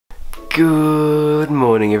Good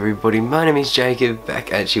morning everybody, my name is Jacob,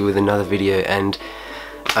 back at you with another video, and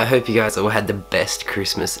I hope you guys all had the best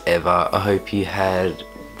Christmas ever. I hope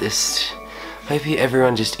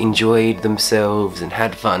everyone just enjoyed themselves and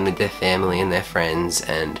had fun with their family and their friends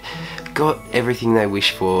and got everything they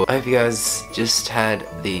wish for. I hope you guys just had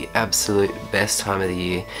the absolute best time of the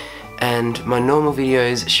year, and my normal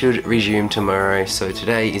videos should resume tomorrow. So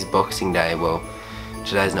today is Boxing Day. Well,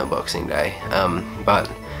 today's not Boxing Day,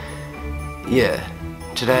 but yeah,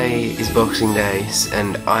 today is Boxing Day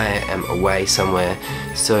and I am away somewhere,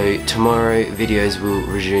 so tomorrow videos will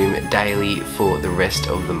resume daily for the rest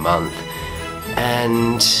of the month,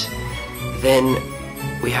 and then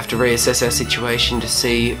we have to reassess our situation to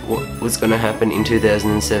see what was going to happen in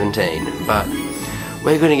 2017, but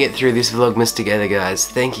we're going to get through this Vlogmas together, guys.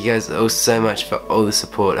 Thank you guys all so much for all the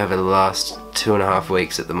support over the last 2.5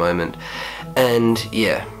 weeks at the moment, and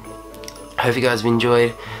yeah, I hope you guys have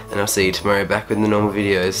enjoyed, and I'll see you tomorrow back with the normal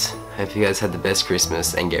videos. Hope you guys had the best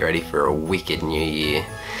Christmas and get ready for a wicked new year.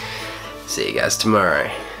 See you guys tomorrow.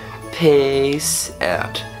 Peace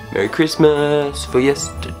out. Merry Christmas for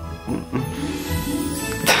yesterday.